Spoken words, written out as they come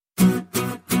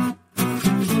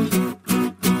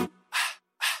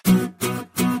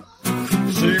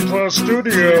Enigma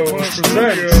Studios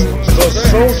presents The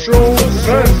Social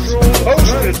Vent,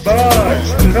 hosted by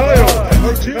Kyle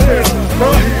Martinez,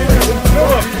 Mahi, and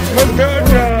Philip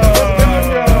Magana.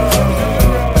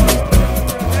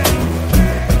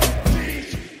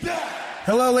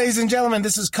 Hello, ladies and gentlemen.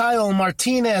 This is Kyle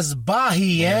Martinez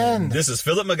Bahi, and this is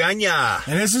Philip Magana.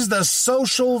 And this is the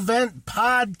Social Vent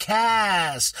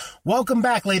Podcast. Welcome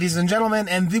back, ladies and gentlemen.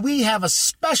 And we have a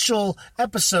special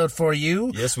episode for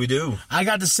you. Yes, we do. I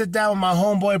got to sit down with my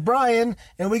homeboy Brian,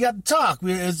 and we got to talk.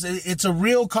 It's a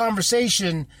real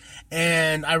conversation,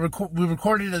 and we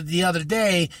recorded it the other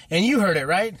day, and you heard it,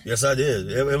 right? Yes, I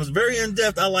did. It was very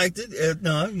in-depth. I liked it.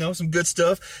 Some good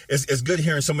stuff. It's good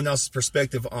hearing someone else's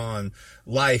perspective on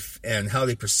life and how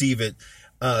they perceive it.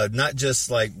 Not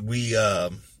just like we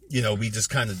just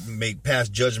kind of make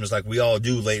past judgments like we all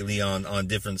do lately on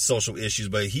different social issues,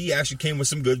 but he actually came with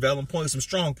some good, valid points, some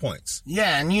strong points.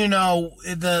 Yeah, and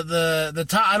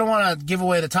the I don't want to give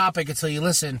away the topic until you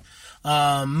listen.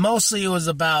 Mostly it was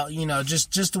about,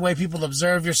 just the way people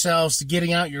observe yourselves, to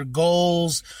getting out your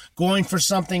goals, going for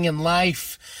something in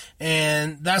life.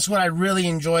 And that's what I really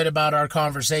enjoyed about our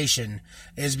conversation,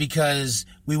 is because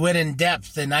we went in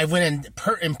depth, and I went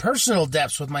in personal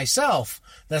depths with myself.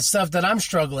 That's stuff that I'm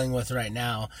struggling with right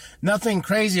now. Nothing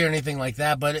crazy or anything like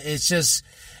that, but it's just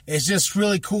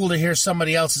really cool to hear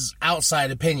somebody else's outside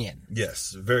opinion.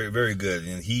 Yes, very, very good.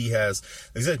 And he has,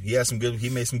 like I said, he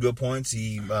made some good points.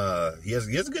 He has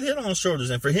a good head on his shoulders.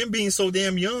 And for him being so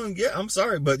damn young, yeah, I'm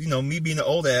sorry, but me being an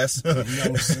old ass, young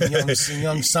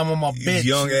son of a bitch,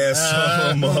 young ass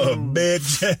son of a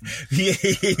bitch,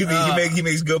 he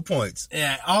makes good points.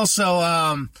 Yeah.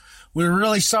 Also, we're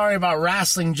really sorry about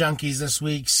wrestling junkies this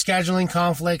week, scheduling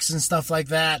conflicts and stuff like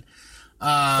that.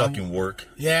 Fucking work.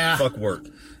 Yeah. Fuck work.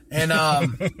 And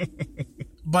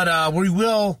but we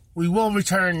will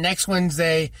return next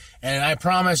Wednesday, and I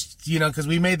promise, because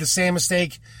we made the same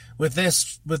mistake with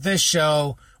this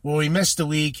show where we missed a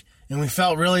week, and we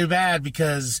felt really bad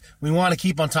because we want to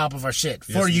keep on top of our shit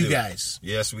for you guys.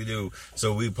 Yes, we do.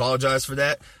 So we apologize for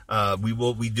that.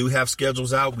 We do have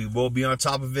schedules out. We will be on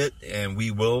top of it, and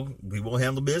we will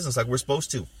handle business like we're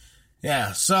supposed to.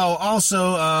 Yeah. So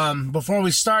also, before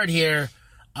we start here,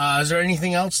 is there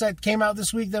anything else that came out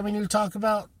this week that we need to talk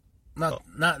about? Not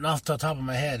off the top of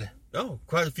my head. Oh,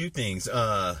 quite a few things.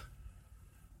 The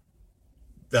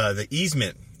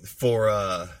easement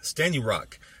for Standing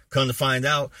Rock. Come to find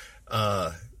out,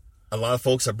 a lot of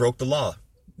folks have broke the law.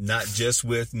 Not just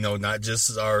with, not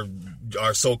just our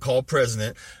so-called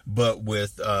president, but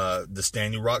with the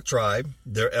Standing Rock tribe,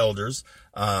 their elders.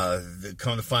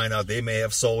 Come to find out, they may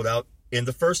have sold out in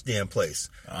the first damn place.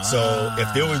 So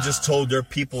if they would just told their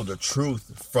people the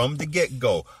truth from the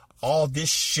get-go, all this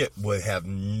shit would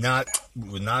not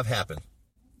have happened.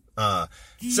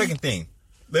 Second thing,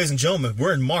 ladies and gentlemen,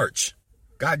 we're in March.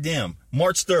 Goddamn,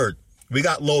 March 3rd, we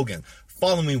got Logan.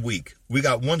 Following week, we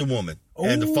got Wonder Woman.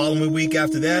 And the following week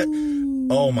after that,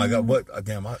 oh my God, what?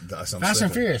 Damn, Fast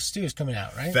and Furious 2 is coming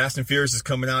out, right? Fast and Furious is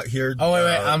coming out here. Oh,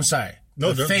 wait, I'm sorry.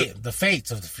 No, the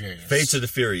Fates of the Furious. Fates of the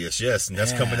Furious, yes. And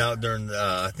that's coming out during,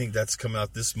 I think that's coming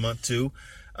out this month too.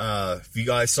 If you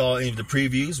guys saw any of the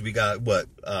previews, we got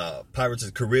Pirates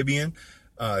of the Caribbean.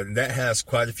 That has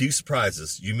quite a few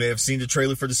surprises. You may have seen the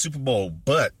trailer for the Super Bowl,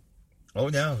 but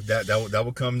that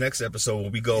will come next episode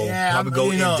when we go in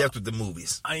depth with the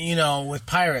movies. With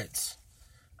Pirates,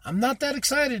 I'm not that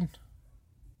excited.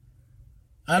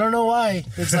 I don't know why.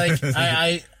 It's like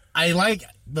I like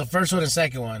the first one and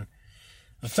second one.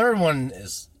 The third one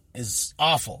is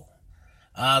awful.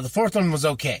 The fourth one was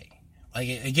okay. Like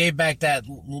it gave back that,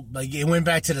 like it went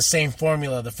back to the same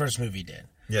formula the first movie did.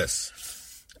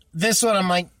 Yes. This one I'm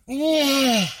like,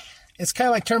 yeah. It's kind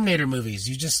of like Terminator movies.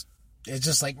 It's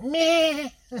just like meh.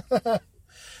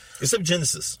 Except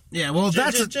Genesis. Yeah, well,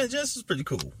 Genesis is pretty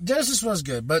cool. Genesis was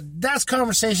good, but that's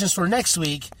conversations for next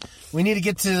week. We need to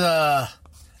get to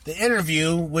the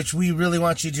interview, which we really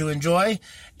want you to enjoy,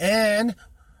 and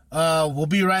we'll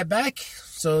be right back.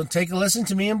 So take a listen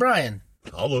to me and Brian.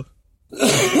 Holla.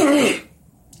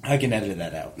 I can edit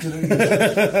that out.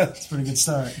 That's a pretty good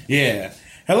start. Yeah.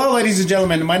 Hello, ladies and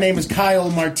gentlemen. My name is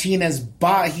Kyle Martinez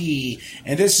Bahi,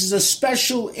 and this is a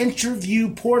special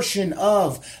interview portion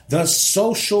of the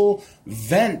Social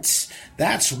Vent.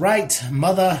 That's right,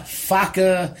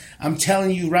 motherfucker. I'm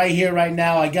telling you right here, right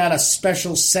now, I got a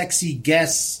special sexy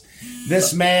guest.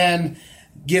 This man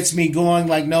gets me going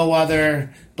like no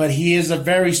other, but he is a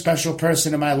very special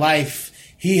person in my life.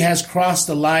 He has crossed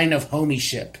the line of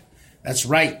homieship. That's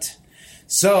right.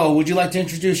 So, would you like to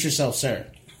introduce yourself, sir?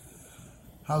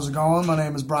 How's it going? My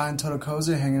name is Brian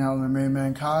Totokoze, hanging out with my main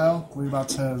man Kyle. We're about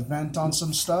to vent on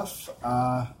some stuff.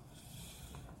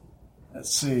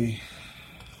 Let's see.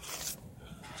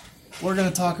 We're going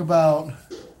to talk about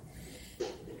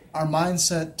our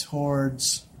mindset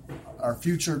towards our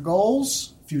future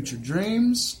goals, future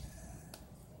dreams,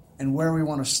 and where we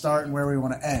want to start and where we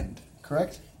want to end.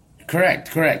 Correct?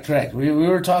 Correct. We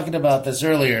were talking about this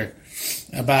earlier,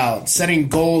 about setting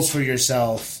goals for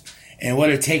yourself and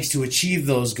what it takes to achieve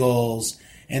those goals,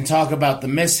 and talk about the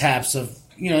mishaps of,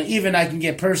 even I can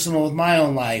get personal with my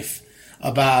own life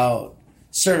about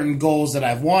certain goals that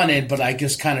I've wanted, but I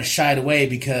just kind of shied away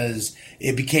because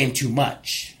it became too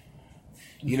much.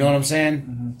 You know what I'm saying?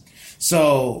 Mm-hmm.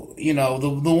 So,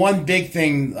 the one big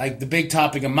thing, like the big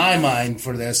topic in my mind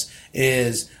for this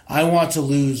is I want to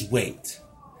lose weight.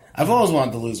 I've always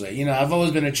wanted to lose weight. I've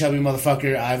always been a chubby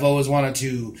motherfucker. I've always wanted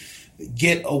to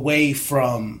get away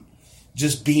from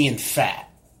just being fat.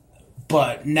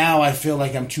 But now I feel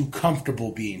like I'm too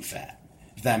comfortable being fat,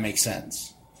 if that makes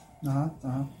sense. I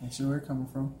see where you're coming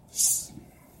from.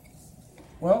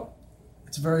 Well,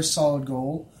 it's a very solid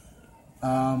goal.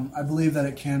 I believe that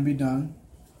it can be done.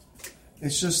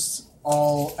 It's just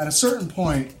at a certain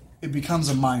point, it becomes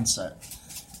a mindset.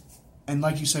 And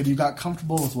like you said, you got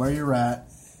comfortable with where you're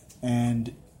at.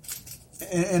 And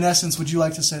in essence, would you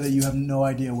like to say that you have no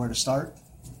idea where to start?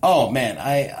 Oh, man.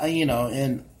 I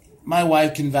and my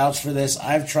wife can vouch for this.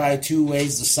 I've tried 2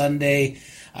 ways to Sunday.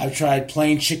 I've tried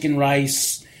plain chicken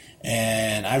rice.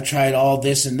 And I've tried all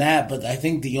this and that. But I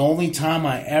think the only time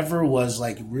I ever was,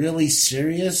 really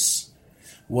serious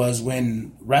was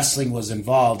when wrestling was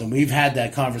involved, and we've had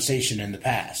that conversation in the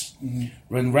past. Mm-hmm.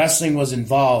 When wrestling was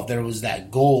involved, there was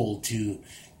that goal to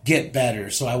get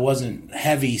better, so I wasn't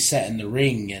heavy set in the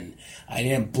ring, and I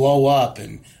didn't blow up,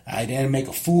 and I didn't make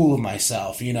a fool of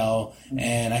myself, Mm-hmm.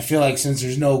 And I feel like since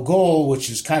there's no goal, which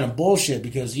is kind of bullshit,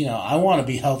 because, I want to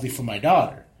be healthy for my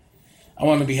daughter. I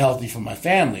want to be healthy for my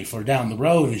family, for down the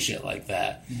road and shit like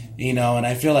that, mm-hmm. And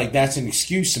I feel like that's an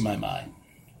excuse in my mind.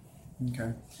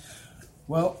 Okay.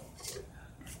 Well,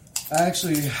 I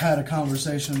actually had a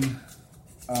conversation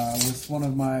with one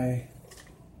of my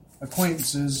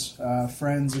acquaintances,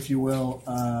 friends, if you will,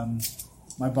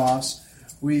 my boss.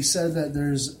 We said that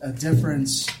there's a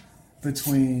difference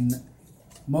between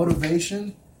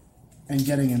motivation and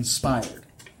getting inspired.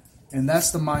 And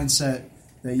that's the mindset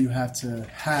that you have to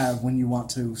have when you want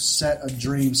to set a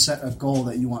dream, set a goal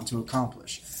that you want to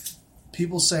accomplish.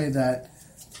 People say that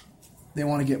they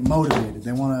want to get motivated.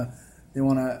 They want it,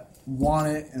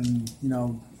 and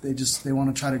they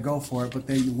want to try to go for it, but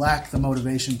they lack the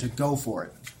motivation to go for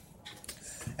it.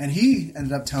 And he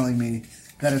ended up telling me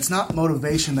that it's not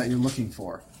motivation that you're looking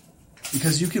for,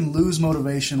 because you can lose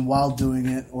motivation while doing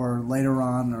it or later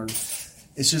on, or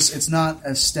it's not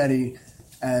as steady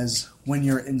as when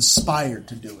you're inspired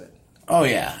to do it. Oh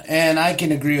yeah, and I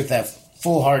can agree with that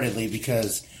full-heartedly,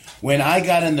 because when I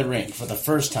got in the ring for the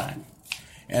first time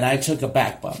and I took a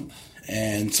back bump,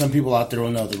 and some people out there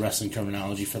will know the wrestling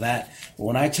terminology for that. But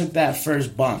when I took that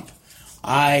first bump,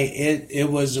 it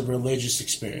was a religious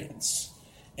experience.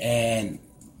 And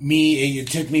it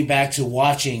took me back to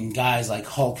watching guys like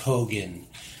Hulk Hogan,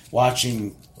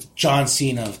 watching John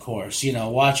Cena, of course,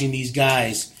 watching these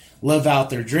guys live out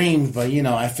their dreams. But,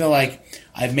 I feel like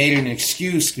I've made an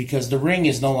excuse because the ring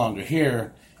is no longer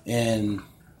here in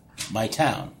my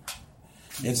town.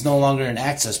 It's no longer an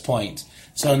access point.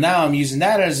 So now I'm using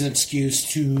that as an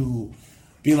excuse to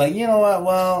be like, you know what,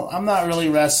 well, I'm not really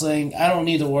wrestling. I don't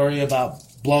need to worry about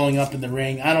blowing up in the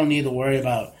ring. I don't need to worry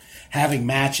about having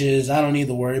matches. I don't need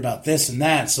to worry about this and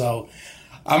that. So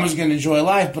I'm just going to enjoy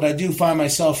life. But I do find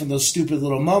myself in those stupid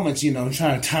little moments, I'm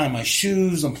trying to tie my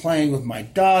shoes. I'm playing with my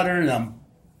daughter, and I'm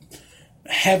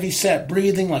heavy set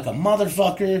breathing like a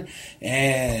motherfucker.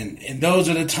 And those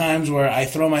are the times where I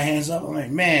throw my hands up. I'm like,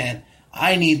 man,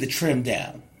 I need to trim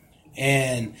down.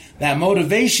 And that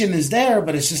motivation is there,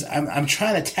 but it's just I'm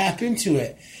trying to tap into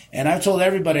it. And I've told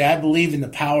everybody I believe in the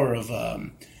power of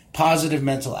positive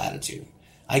mental attitude.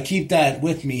 I keep that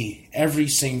with me every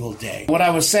single day. What I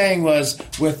was saying was,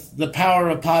 with the power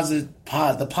of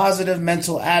the positive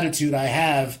mental attitude I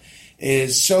have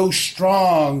is so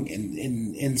strong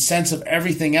in sense of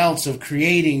everything else, of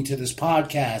creating, to this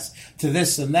podcast, to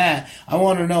this and that. I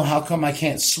want to know how come I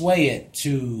can't sway it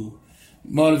to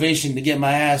motivation to get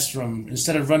my ass from,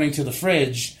 instead of running to the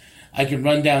fridge, I can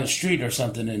run down the street or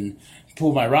something and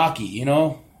pull my Rocky,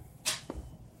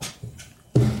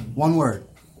 One word.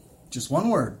 Just one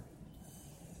word.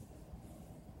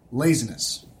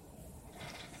 Laziness.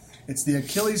 It's the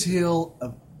Achilles heel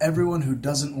of everyone who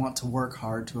doesn't want to work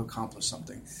hard to accomplish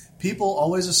something. People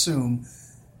always assume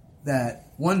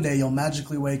that one day you'll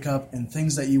magically wake up and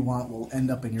things that you want will end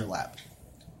up in your lap.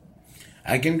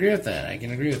 I can agree with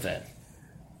that.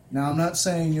 Now, I'm not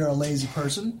saying you're a lazy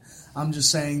person. I'm just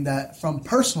saying that from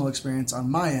personal experience on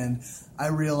my end, I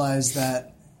realize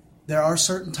that there are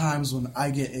certain times when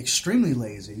I get extremely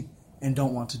lazy and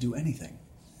don't want to do anything.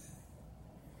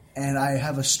 And I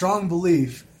have a strong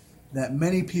belief that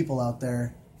many people out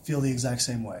there feel the exact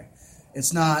same way.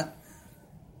 It's not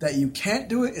that you can't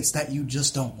do it, it's that you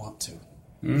just don't want to.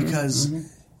 Because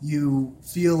you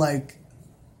feel like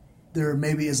there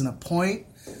maybe isn't a point.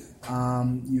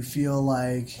 You feel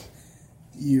like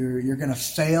you're going to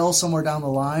fail somewhere down the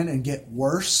line and get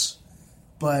worse.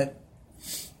 But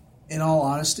in all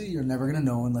honesty, you're never going to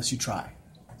know unless you try.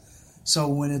 So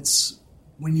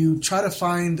when you try to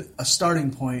find a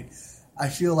starting point, I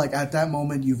feel like at that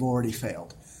moment you've already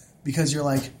failed. Because you're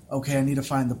like, okay, I need to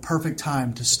find the perfect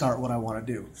time to start what I want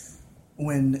to do.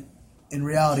 When in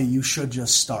reality, you should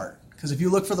just start. Because if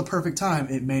you look for the perfect time,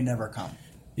 it may never come.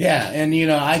 Yeah, and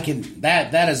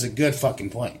that is a good fucking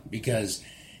point, because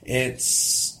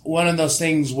it's one of those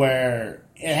things where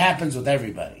it happens with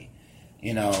everybody.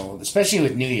 Especially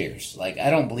with New Year's. Like, I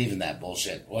don't believe in that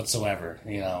bullshit whatsoever,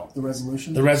 The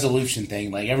resolution? The resolution thing.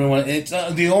 Like, everyone, it's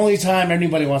the only time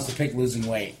anybody wants to pick losing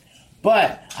weight.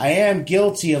 But I am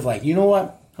guilty of, like, you know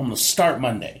what? I'm going to start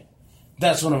Monday.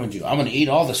 That's what I'm going to do. I'm going to eat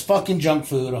all this fucking junk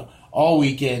food all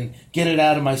weekend, get it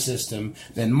out of my system.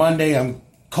 Then Monday, I'm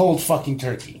cold fucking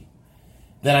turkey.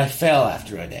 Then I fail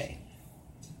after a day.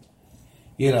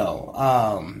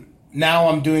 Now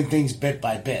I'm doing things bit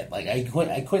by bit. Like,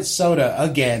 I quit soda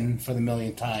again for the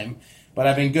millionth time, but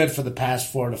I've been good for the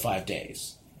past 4 to 5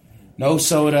 days. No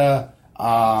soda,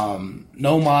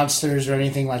 no Monsters or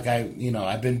anything. Like,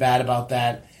 I've been bad about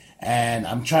that, and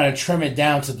I'm trying to trim it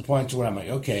down to the point to where I'm like,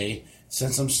 okay,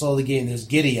 since I'm slowly getting this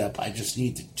giddy up, I just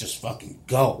need to just fucking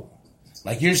go.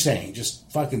 Like you're saying,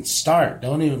 just fucking start.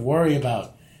 Don't even worry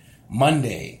about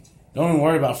Monday. Don't even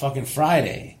worry about fucking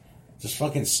Friday. Just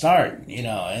fucking start,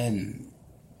 and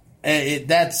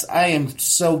I am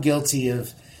so guilty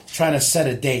of trying to set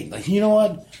a date. Like, you know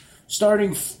what?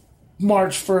 Starting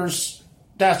March 1st,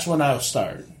 that's when I'll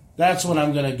start. That's when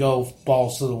I'm going to go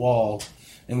balls to the wall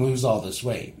and lose all this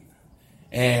weight.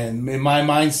 And in my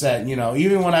mindset,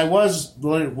 even when I was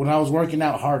working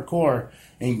out hardcore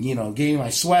and, getting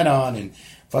my sweat on and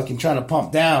fucking trying to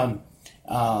pump down,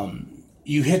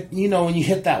 you hit, when you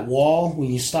hit that wall,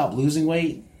 when you stop losing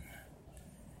weight,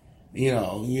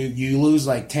 you lose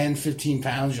like 10, 15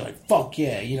 pounds. You're like, fuck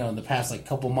yeah, in the past like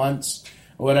couple months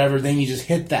or whatever. Then you just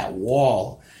hit that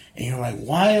wall and you're like,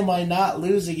 why am I not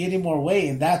losing any more weight?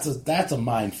 And that's a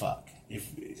mind fuck.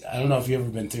 I don't know if you've ever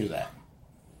been through that.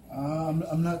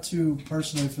 I'm not too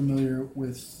personally familiar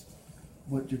with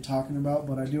what you're talking about,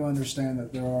 but I do understand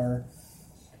that there are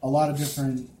a lot of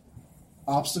different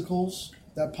obstacles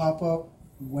that pop up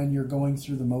when you're going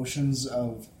through the motions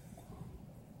of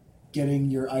getting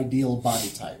your ideal body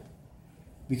type.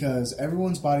 Because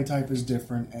everyone's body type is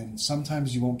different, and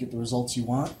sometimes you won't get the results you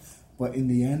want, but in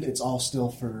the end, it's all still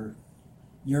for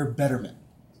your betterment.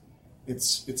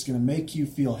 It's going to make you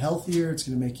feel healthier. It's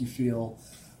going to make you feel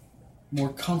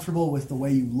more comfortable with the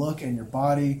way you look and your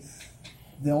body.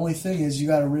 The only thing is you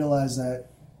got to realize that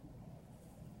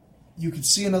you could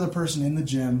see another person in the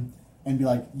gym and be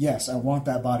like, yes, I want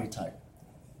that body type.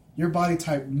 Your body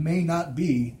type may not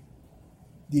be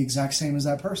the exact same as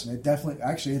that person.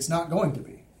 It's not going to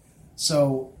be.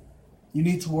 So you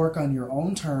need to work on your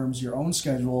own terms, your own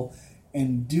schedule,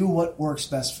 and do what works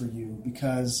best for you,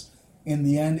 because in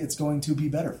the end, it's going to be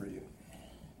better for you.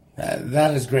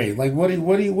 That is great. Like, what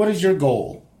is your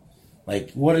goal?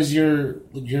 Like, what is your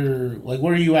like,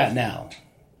 where are you at now?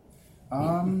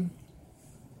 I'm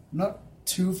not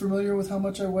too familiar with how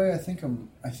much I weigh. I think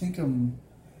I'm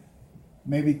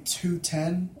maybe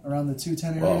 210, around the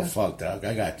 210 area. Oh fuck, dog!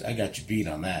 I got you beat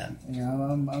on that. Yeah,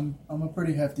 I'm a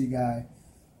pretty hefty guy.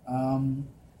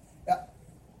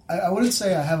 I wouldn't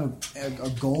say I have a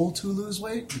goal to lose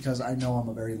weight, because I know I'm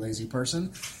a very lazy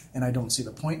person and I don't see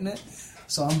the point in it.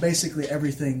 So I'm basically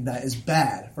everything that is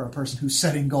bad for a person who's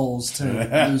setting goals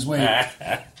to lose weight.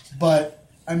 But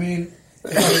I mean,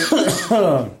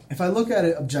 if I look at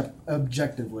it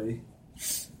objectively,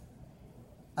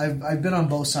 I've been on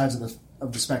both sides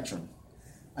of the spectrum.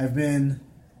 I've been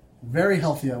very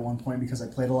healthy at one point because I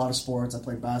played a lot of sports. I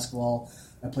played basketball,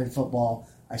 I played football,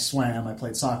 I swam, I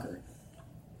played soccer.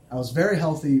 I was very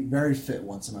healthy, very fit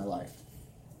once in my life.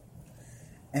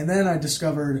 And then I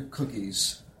discovered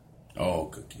cookies. Oh,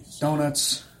 cookies.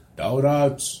 Donuts.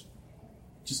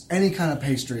 Just any kind of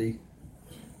pastry.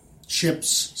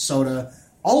 Chips, soda.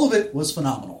 All of it was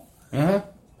phenomenal. Uh-huh.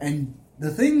 And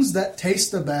the things that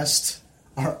taste the best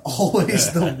are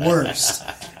always the worst.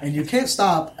 And you can't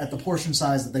stop at the portion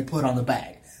size that they put on the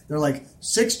bag. They're like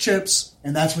 6 chips,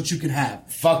 and that's what you can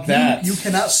have. Fuck that. You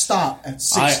cannot stop at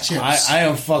 6 chips. I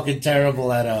am fucking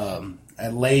terrible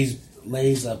at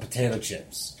Lay's potato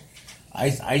chips.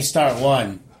 I start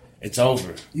one, it's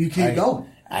over. You keep going.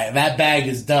 That bag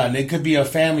is done. It could be a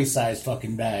family size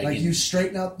fucking bag. Like you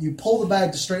straighten out, you pull the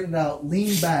bag to straighten it out,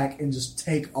 lean back, and just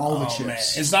take all the chips. Man.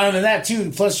 It's not even that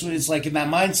too. Plus, it's like in that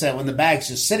mindset when the bag's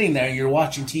just sitting there and you're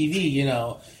watching TV. You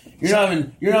know, you're not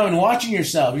even watching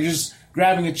yourself. You're just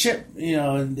grabbing a chip. You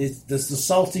know, and it's the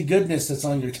salty goodness that's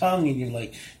on your tongue, and you're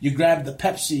like, you grab the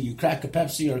Pepsi, you crack a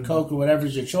Pepsi or a Coke or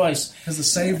whatever's your choice. Because the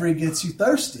savory gets you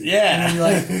thirsty. Yeah, and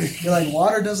then you're like,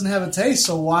 water doesn't have a taste,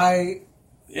 so why?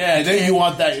 Yeah, then you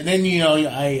want that. Then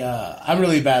I'm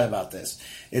really bad about this.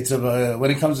 It's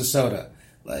when it comes to soda.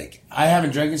 Like I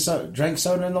haven't drank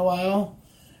soda in a while,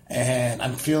 and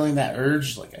I'm feeling that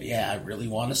urge. Like, yeah, I really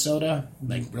want a soda,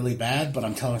 like really bad. But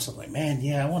I'm telling myself, like, man,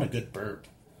 yeah, I want a good burp.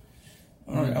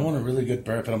 I want a really good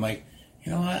burp, and I'm like,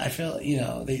 you know what? I feel,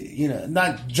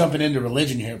 not jumping into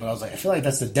religion here, but I was like, I feel like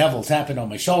that's the devil tapping on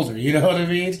my shoulder. You know what I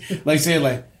mean? Like saying,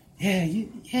 like,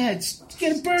 just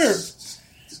get a burp.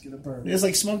 Get a burp. It's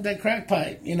like smoke that crack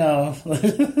pipe, you know.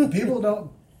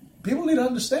 People need to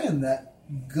understand that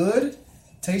good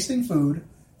tasting food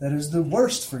that is the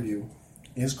worst for you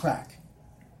is crack.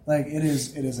 Like it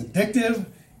is addictive.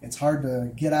 It's hard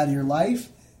to get out of your life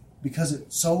because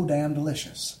it's so damn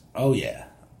delicious. Oh yeah.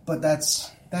 But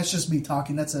that's just me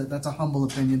talking. That's a humble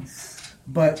opinion.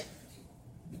 But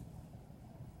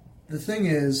the thing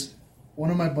is, one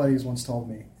of my buddies once told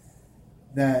me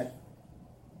that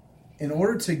in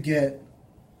order to get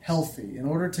healthy, in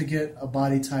order to get a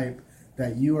body type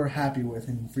that you are happy with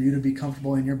and for you to be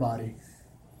comfortable in your body,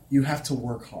 you have to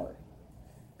work hard.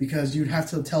 Because you'd have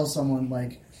to tell someone,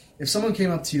 like, if someone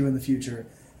came up to you in the future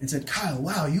and said, Kyle,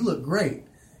 wow, you look great.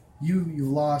 You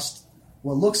lost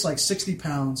what looks like 60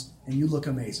 pounds and you look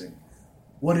amazing.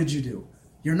 What did you do?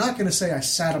 You're not going to say I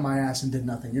sat on my ass and did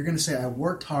nothing. You're going to say I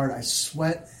worked hard, I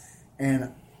sweat,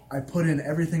 and I put in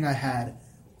everything I had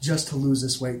just to lose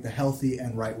this weight the healthy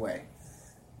and right way.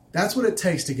 That's what it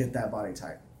takes to get that body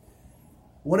type.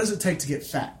 What does it take to get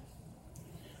fat?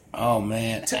 Oh,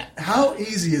 man. How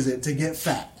easy is it to get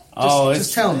fat?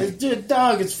 Just tell me. Dude,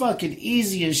 dog, it's fucking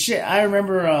easy as shit. I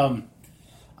remember,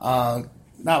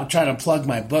 not trying to plug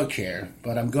my book here,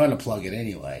 but I'm going to plug it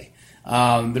anyway.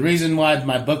 The reason why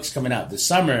my book's coming out this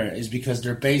summer is because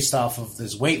they're based off of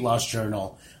this weight loss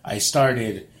journal I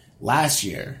started last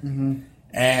year. Mm-hmm.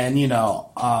 And,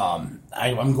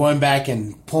 I'm going back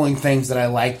and pulling things that I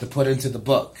like to put into the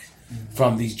book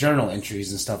from these journal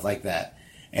entries and stuff like that.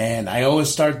 And I always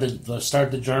start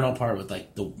the journal part with,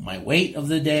 like, my weight of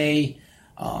the day,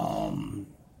 my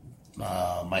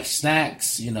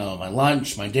snacks, my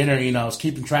lunch, my dinner. I was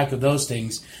keeping track of those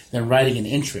things, then writing an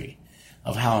entry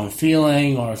of how I'm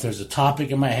feeling or if there's a topic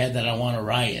in my head that I want to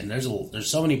write. And there's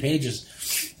so many pages.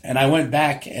 And I went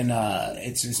back, and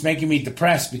it's making me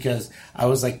depressed because I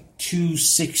was like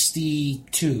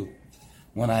 262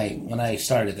 when I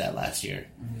started that last year.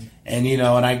 Mm-hmm. And,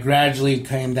 and I gradually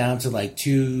came down to like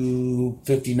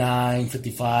 259,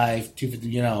 55,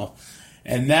 250,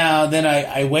 And now, then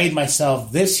I weighed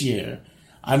myself this year,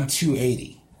 I'm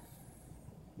 280.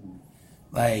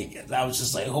 Like, I was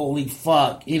just like, holy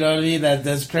fuck. You know what I mean?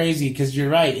 That's crazy because you're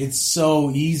right. It's so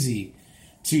easy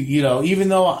to, even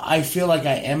though I feel like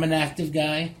I am an active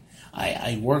guy,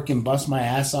 I work and bust my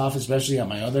ass off, especially at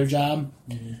my other job.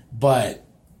 Mm-hmm. But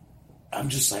I'm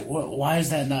just like, why is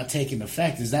that not taking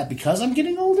effect? Is that because I'm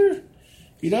getting older?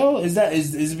 Is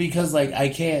it because, like, I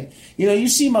can't, you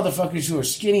see motherfuckers who are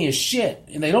skinny as shit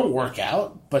and they don't work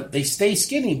out, but they stay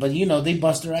skinny, but they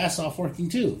bust their ass off working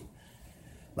too.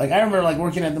 Like, I remember, like,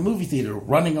 working at the movie theater,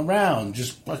 running around,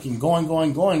 just fucking going.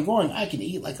 I could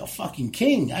eat like a fucking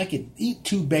king. I could eat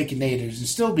 2 Baconators and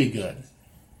still be good.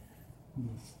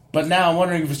 But now I'm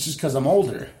wondering if it's just because I'm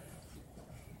older.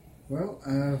 Well,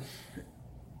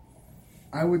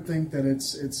 I would think that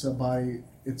it's a body.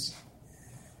 It's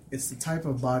the type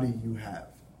of body you have.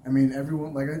 I mean,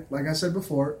 everyone, like I said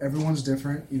before, everyone's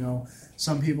different.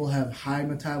 Some people have high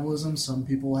metabolism. Some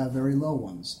people have very low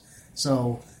ones.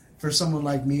 So for someone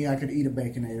like me, I could eat a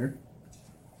Baconator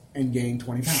and gain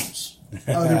 20 pounds.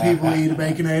 Other people eat a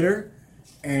Baconator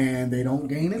and they don't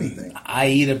gain anything. I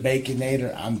eat a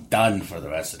Baconator, I'm done for the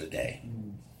rest of the day.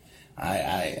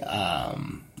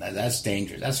 That's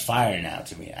dangerous. That's fire now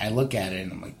to me. I look at it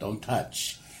and I'm like, don't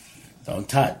touch.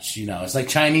 It's like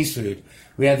Chinese food.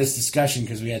 We had this discussion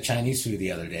because we had Chinese food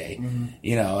the other day.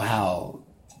 Mm-hmm. How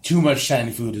too much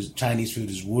Chinese food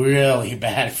is really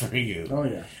bad for you. Oh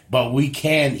yeah. But we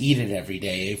can eat it every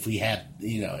day if we had,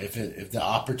 if the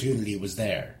opportunity was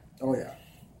there. Oh yeah.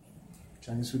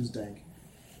 Chinese food is dank.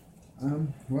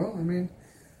 Well, I mean,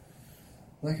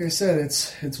 like I said,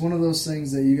 it's one of those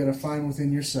things that you got to find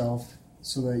within yourself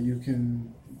so that you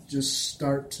can just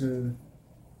start to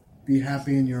be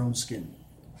happy in your own skin.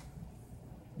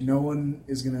 No one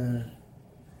is going to...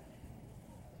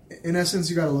 In essence,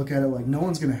 you got to look at it like no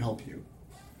one's going to help you.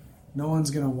 No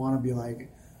one's going to want to be like,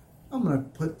 I'm going to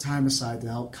put time aside to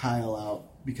help Kyle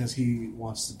out because he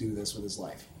wants to do this with his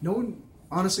life. No one,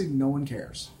 honestly, no one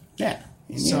cares. Yeah.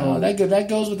 So that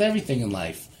goes with everything in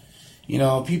life. You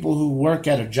know, people who work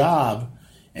at a job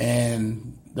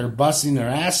and they're busting their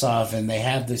ass off and they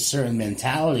have this certain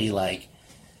mentality like,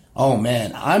 oh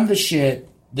man, I'm the shit.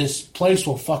 This place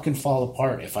will fucking fall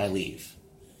apart if I leave.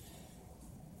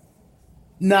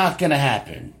 Not gonna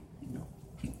happen.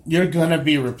 You're gonna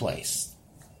be replaced.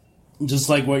 Just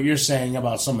like what you're saying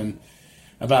about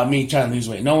about me trying to lose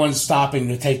weight. No one's stopping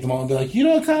to take them on and be like, you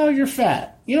know what, Kyle, you're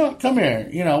fat. You know what, come here.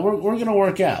 You know, we're gonna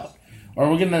work out.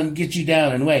 Or we're gonna get you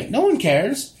down in weight. No one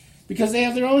cares because they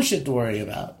have their own shit to worry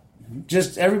about. Mm-hmm.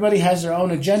 Just everybody has their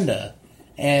own agenda.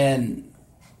 And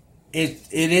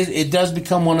it does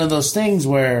become one of those things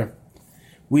where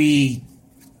we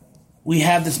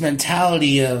have this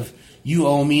mentality of you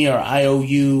owe me or I owe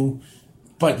you,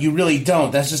 but you really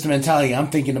don't. That's just a mentality.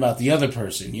 I'm thinking about the other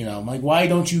person. You know, I'm like, why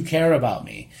don't you care about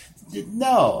me?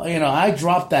 No, you know, I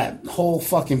dropped that whole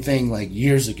fucking thing like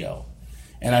years ago,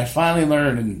 and I finally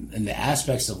learned in the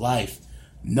aspects of life,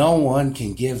 no one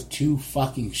can give two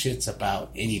fucking shits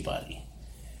about anybody,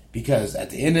 because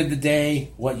at the end of the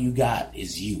day, what you got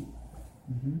is you.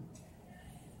 Mm-hmm.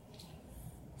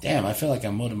 Damn, I feel like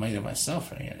I'm motivating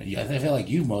myself right here. I feel like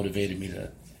you motivated me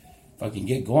to fucking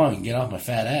get going and get off my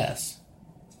fat ass.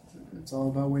 It's all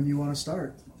about when you want to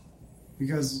start.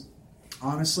 Because,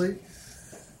 honestly,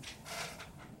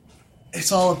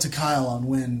 it's all up to Kyle on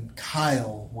when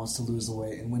Kyle wants to lose the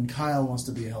weight and when Kyle wants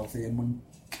to be healthy and when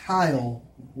Kyle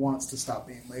wants to stop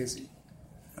being lazy.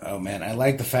 Oh, man, I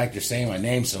like the fact you're saying my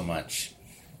name so much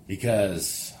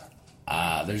because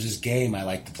there's this game I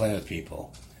like to play with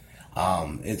people.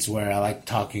 It's where I like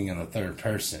talking in the third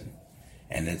person.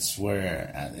 And it's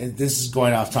where, this is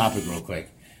going off topic real quick,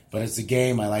 but it's a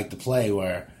game I like to play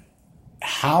where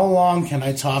how long can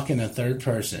I talk in the third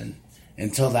person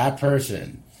until that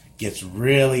person gets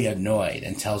really annoyed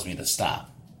and tells me to stop?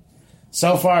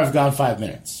 So far, I've gone 5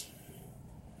 minutes.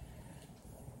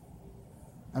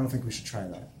 I don't think we should try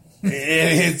that.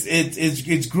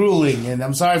 It's grueling, and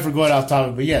I'm sorry for going off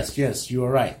topic, but yes, you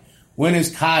are right. When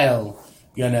is Kyle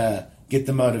gonna get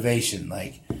the motivation?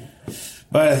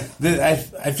 But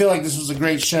I feel like this was a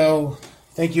great show.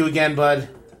 Thank you again, bud.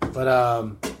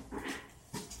 But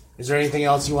is there anything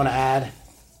else you want to add?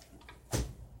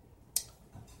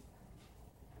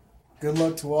 Good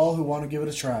luck to all who want to give it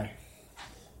a try.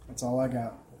 That's all I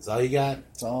got. That's all you got?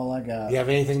 That's all I got. You have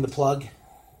anything to plug?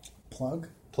 Plug?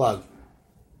 Plug.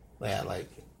 Yeah, like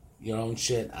your own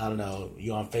shit. I don't know.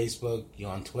 You on Facebook? You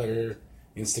on Twitter?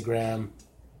 Instagram?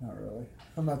 Not really.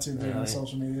 I'm not too big on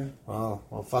social media.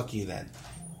 Well, fuck you then.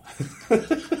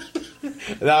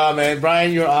 No, man.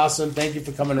 Brian, you're awesome. Thank you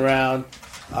for coming around.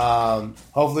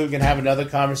 Hopefully we can have another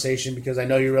conversation because I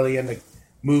know you're really into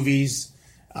movies.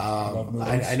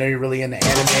 I know you're really into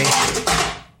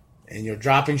anime. And you're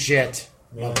dropping shit.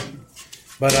 Yeah.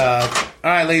 But, all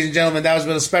right, ladies and gentlemen, that was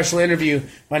a special interview.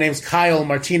 My name's Kyle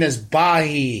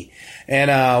Martinez-Bahi.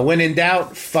 And when in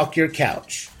doubt, fuck your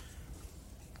couch.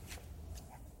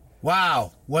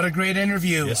 Wow, what a great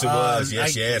interview. Yes, it was.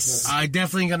 Yes. I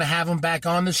definitely going to have him back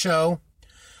on the show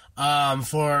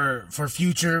for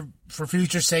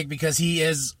future sake because he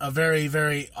is a very,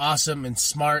 very awesome and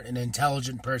smart and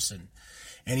intelligent person.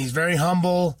 And he's very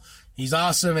humble. He's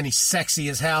awesome and he's sexy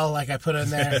as hell, like I put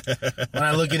in there when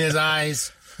I look in his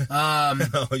eyes.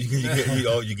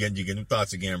 You getting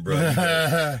thoughts again, bro.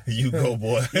 You go,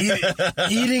 boy.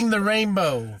 Eating the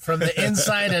rainbow from the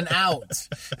inside and out.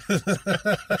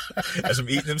 As I'm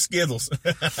eating them Skittles.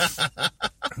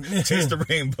 Taste the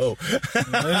rainbow.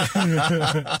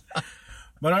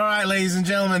 But all right, ladies and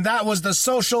gentlemen, that was the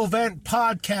Social Vent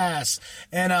Podcast.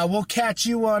 And we'll catch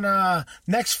you on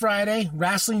next Friday.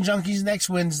 Wrestling Junkies next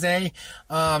Wednesday.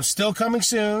 Still coming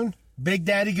soon. Big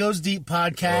Daddy Goes Deep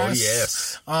Podcast. Oh,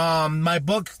 yes. My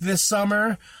book this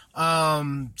summer.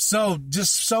 So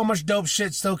just so much dope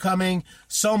shit still coming.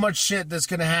 So much shit that's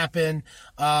going to happen.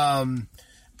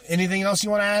 Anything else you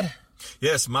want to add?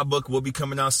 Yes, my book will be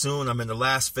coming out soon. I'm in the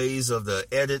last phase of the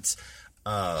edits.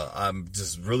 I'm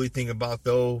just really thinking about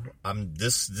though.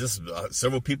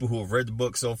 Several people who have read the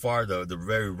book so far, the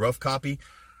very rough copy,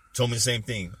 told me the same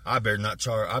thing. I better not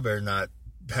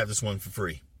have this one for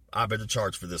free. I better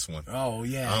charge for this one. Oh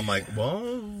yeah. I'm like, well,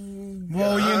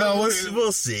 you know,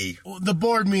 we'll see. The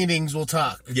board meetings will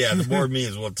talk. Yeah, the board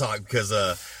meetings will talk because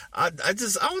I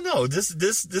don't know. This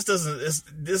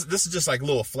is just like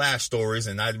little flash stories,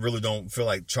 and I really don't feel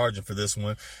like charging for this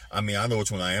one. I mean, I know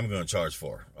which one I am going to charge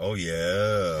for. Oh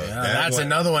yeah, that's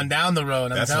another one down the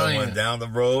road. That's another one down the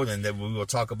road, and then we will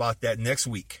talk about that next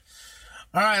week.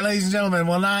 All right, ladies and gentlemen.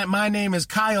 Well, my name is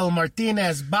Kyle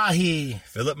Martinez Bahi.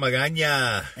 Philip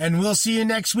Magana. And we'll see you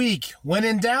next week. When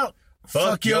in doubt,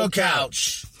 fuck your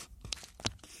couch.